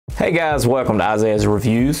Hey guys, welcome to Isaiah's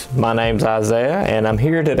Reviews. My name's Isaiah and I'm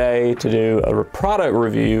here today to do a product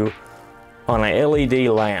review on an LED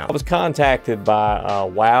lamp. I was contacted by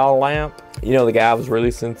WowLamp. You know, the guy was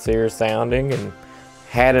really sincere sounding and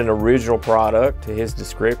had an original product to his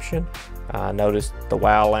description. I noticed the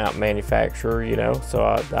WowLamp manufacturer, you know, so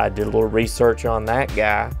I did a little research on that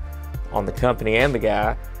guy, on the company and the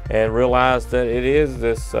guy, and realized that it is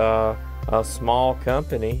this a small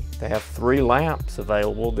company. They have 3 lamps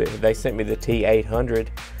available. They sent me the T800.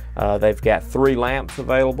 They've got 3 lamps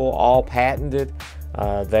available, all patented.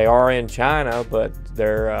 They are in China, but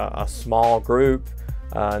they're a small group,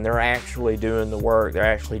 and they're actually doing the work. They're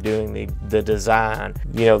actually doing the design.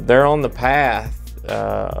 You know, they're on the path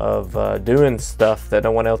of doing stuff that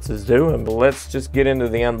no one else is doing. But let's just get into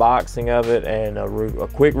the unboxing of it and a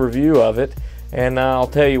quick review of it, and I'll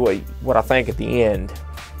tell you what I think at the end.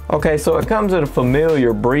 Okay, so it comes in a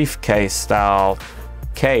familiar briefcase style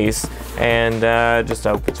case, and just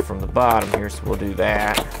opens from the bottom here, so we'll do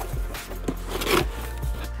that.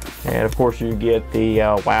 And of course you get the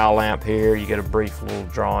WowLamp here. You get a brief little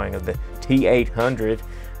drawing of the T800.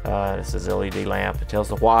 This is LED lamp. It tells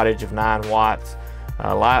the wattage of 9 watts.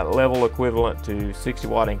 Light level equivalent to 60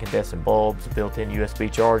 watt incandescent bulbs, built-in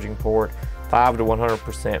USB charging port, 5 to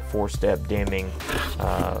 100% 4-step dimming.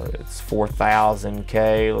 It's 4000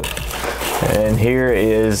 K. And here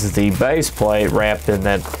is the base plate wrapped in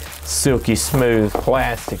that silky smooth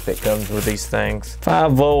plastic that comes with these things.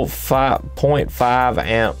 5 volt 5.5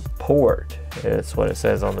 amp port is what it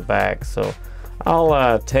says on the back. So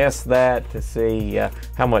I'll test that to see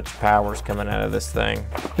how much power is coming out of this thing.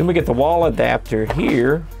 Then we get the wall adapter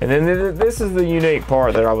here, and then this is the unique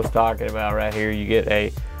part that I was talking about right here. You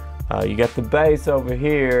get you got the base over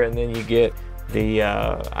here, and then you get the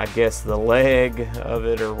I guess the leg of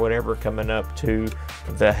it or whatever coming up to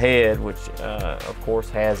the head, which of course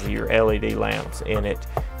has your LED lamps in it.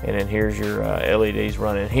 And then here's your LEDs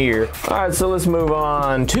running here. All right, so let's move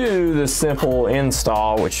on to the simple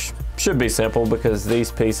install, which should be simple because these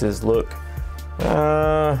pieces look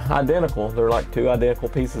identical. They're like 2 identical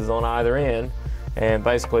pieces on either end, and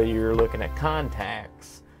basically you're looking at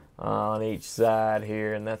contacts on each side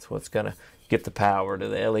here, and that's what's gonna get the power to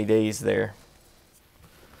the LEDs there.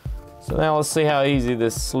 So now let's see how easy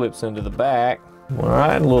this slips into the back. All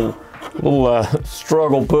right, a little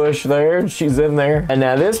struggle push there, and she's in there. And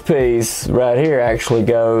now this piece right here actually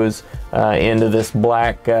goes into this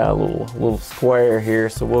black little square here,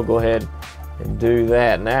 so we'll go ahead and do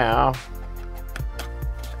that now.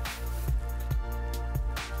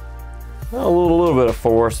 A little bit of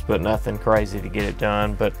force, but nothing crazy to get it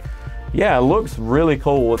done. But yeah, it looks really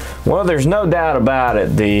cool. Well, there's no doubt about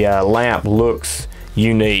it, the lamp looks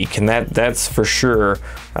unique, and that's for sure.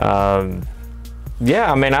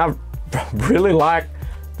 Yeah, I mean, I really like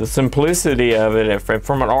the simplicity of it, and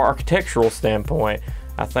from an architectural standpoint,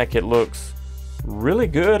 I think it looks really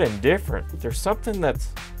good and different. There's something that's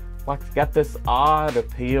like got this odd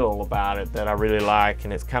appeal about it that I really like,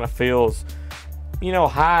 and it kind of feels, you know,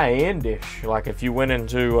 high-endish. Like if you went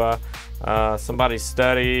into somebody's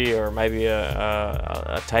study, or maybe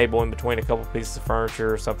a table in between a couple pieces of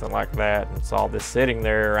furniture or something like that, and saw this sitting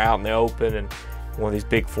there out in the open and one of these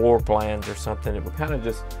big floor plans or something, it would kind of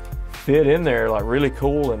just fit in there like really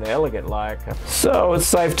cool and elegant like. So it's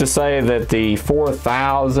safe to say that the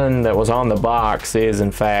 4000 that was on the box is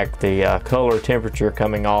in fact the color temperature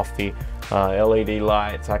coming off the LED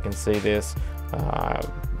lights. I can see this.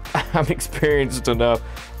 I'm experienced enough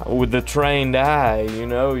with the trained eye, you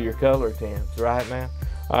know your color temps, right, man?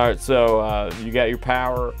 All right, so you got your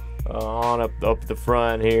power on up the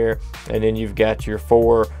front here, and then you've got your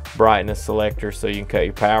 4 brightness selectors, so you can cut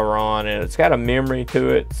your power on, and it's got a memory to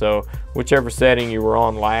it, so whichever setting you were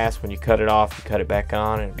on last, when you cut it off, you cut it back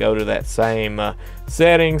on and go to that same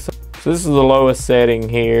setting. So this is the lowest setting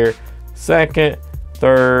here, 2nd,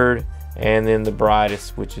 3rd, and then the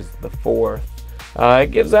brightest, which is the 4th.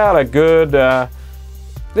 It gives out a good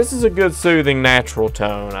this is a good soothing natural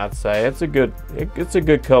tone, I'd say. It's a good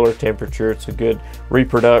color temperature. It's a good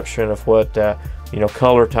reproduction of what you know,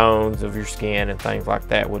 color tones of your skin and things like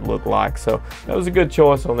that would look like. So that was a good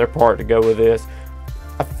choice on their part to go with this.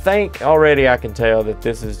 I think already I can tell that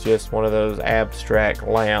this is just one of those abstract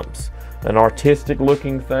lamps, an artistic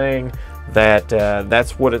looking thing that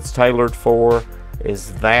that's what it's tailored for,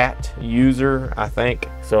 is that user, I think.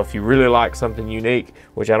 So if you really like something unique,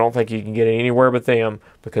 which I don't think you can get anywhere but them,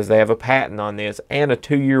 because they have a patent on this and a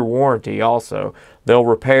 2-year warranty also. They'll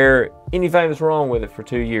repair anything that's wrong with it for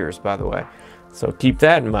 2 years, by the way. So keep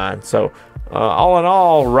that in mind. So all in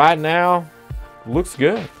all, right now, looks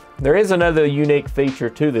good. There is another unique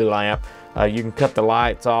feature to the lamp. You can cut the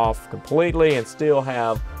lights off completely and still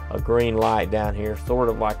have a green light down here, sort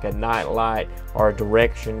of like a night light or a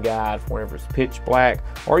direction guide for whenever it's pitch black.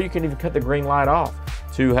 Or you can even cut the green light off.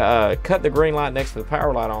 To cut the green light next to the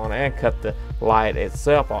power light on and cut the light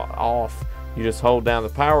itself off, you just hold down the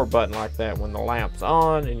power button like that when the lamp's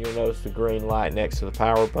on, and you'll notice the green light next to the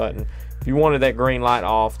power button. If you wanted that green light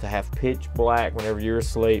off to have pitch black whenever you're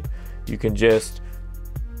asleep, you can just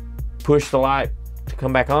push the light to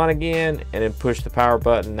come back on again and then push the power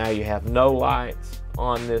button. Now you have no lights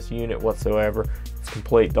on this unit whatsoever. It's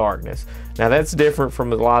complete darkness. Now that's different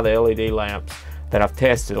from a lot of the LED lamps that I've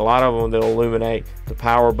tested. A lot of them, they'll illuminate the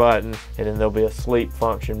power button, and then there'll be a sleep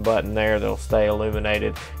function button there that'll stay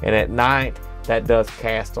illuminated. And at night, that does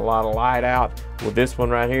cast a lot of light out. With this one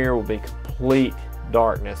right here will be complete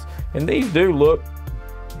darkness. And these do look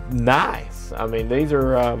nice. I mean, these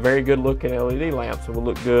are very good looking LED lamps and will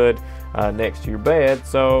look good next to your bed.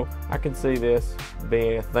 So I can see this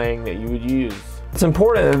being a thing that you would use. It's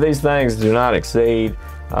important that these things do not exceed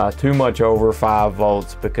too much over 5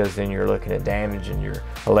 volts, because then you're looking at damaging your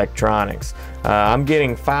electronics. I'm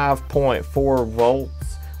getting 5.4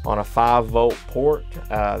 volts on a 5 volt port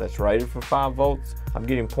that's rated for 5 volts. I'm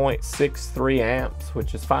getting 0.63 amps,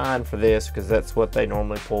 which is fine for this because that's what they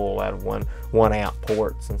normally pull out of 1 amp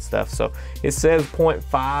ports and stuff. So it says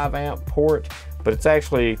 0.5 amp port, but it's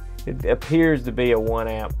actually, it appears to be a 1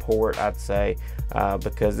 amp port, I'd say,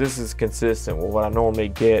 because this is consistent with what I normally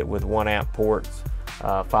get with 1 amp ports,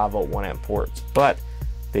 5 volt 1 amp ports. But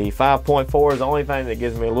the 5.4 is the only thing that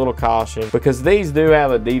gives me a little caution, because these do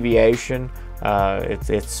have a deviation.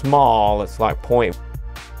 It's small, it's like 0.1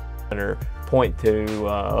 or 0.2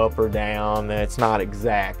 up or down. It's not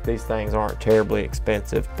exact. These things aren't terribly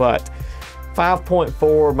expensive, but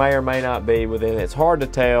 5.4 may or may not be within it. It's hard to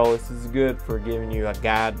tell. This is good for giving you a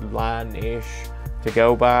guideline-ish to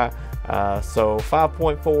go by. So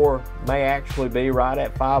 5.4 may actually be right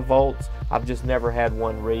at 5 volts. I've just never had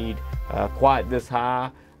one read quite this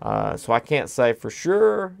high. So I can't say for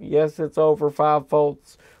sure, yes, it's over 5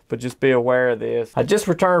 volts, but just be aware of this. I just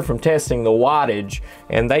returned from testing the wattage,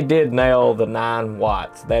 and they did nail the 9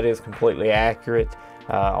 watts. That is completely accurate.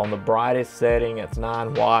 On the brightest setting, it's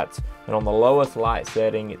 9 watts, and on the lowest light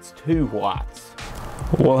setting, it's 2 watts.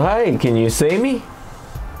 Well, hey, can you see me?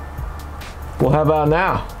 Well, how about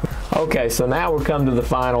now? Okay, so now we'll come to the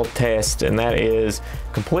final test, and that is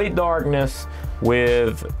complete darkness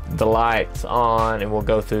with the lights on, and we'll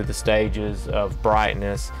go through the stages of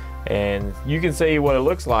brightness, and you can see what it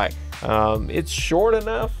looks like. It's short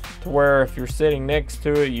enough to where if you're sitting next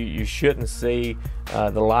to it, you shouldn't see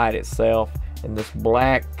the light itself, and this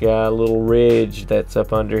black little ridge that's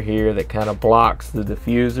up under here that kind of blocks the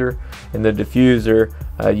diffuser, and the diffuser,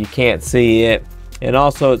 you can't see it. And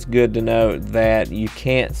also it's good to note that you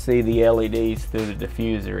can't see the LEDs through the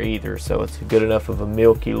diffuser either, so it's good enough of a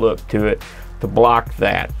milky look to it to block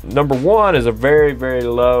that. Number 1 is a very, very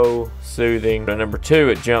low soothing. Number 2,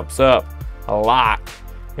 it jumps up a lot,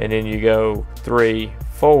 and then you go 3,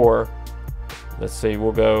 4. Let's see,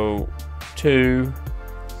 we'll go 2,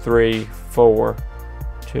 3, 4,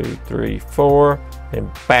 2, 3, 4,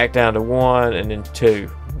 and back down to 1, and then 2,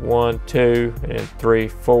 1, 2, and then 3,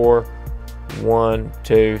 4, 1,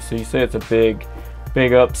 2. So you see it's a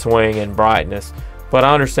big upswing in brightness. But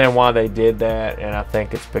I understand why they did that, and I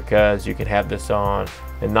think it's because you can have this on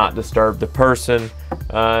and not disturb the person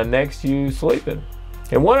next to you sleeping.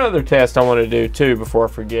 And one other test I want to do too before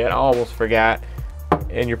I forget, I almost forgot,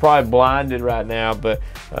 and you're probably blinded right now, but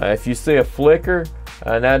if you see a flicker,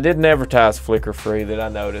 now it didn't advertise flicker free that I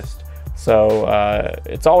noticed. So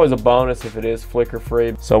it's always a bonus if it is flicker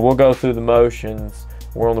free. So we'll go through the motions.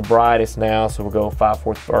 We're on the brightest now, so we'll go 5,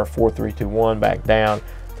 4, or 4, 3, 2, 1 back down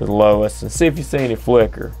to the lowest and see if you see any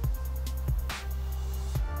flicker.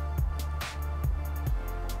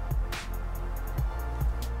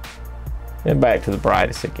 And back to the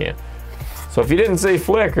brightest again. So if you didn't see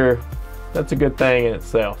flicker, that's a good thing in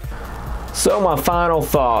itself. So my final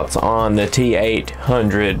thoughts on the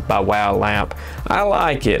T800 by WowLamp. I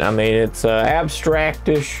like it. I mean, it's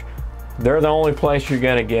abstractish. They're the only place you're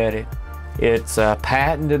gonna get it. It's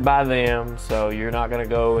patented by them, so you're not going to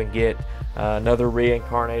go and get another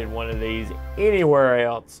reincarnated one of these anywhere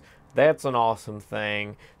else. That's an awesome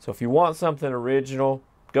thing. So if you want something original,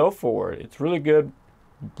 go for it. It's really good,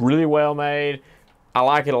 really well made. I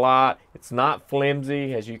like it a lot. It's not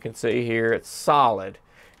flimsy, as you can see here. It's solid.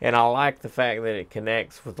 And I like the fact that it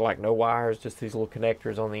connects with like no wires, just these little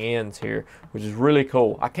connectors on the ends here, which is really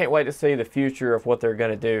cool. I can't wait to see the future of what they're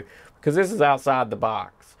going to do, because this is outside the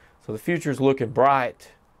box. So the future's looking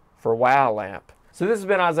bright for WowLamp. So this has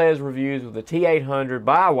been Isaiah's reviews with the T800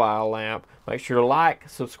 by WowLamp. Make sure to like,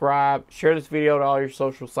 subscribe, share this video to all your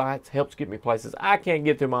social sites. Helps get me places I can't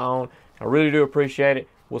get to my own. I really do appreciate it.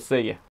 We'll see you.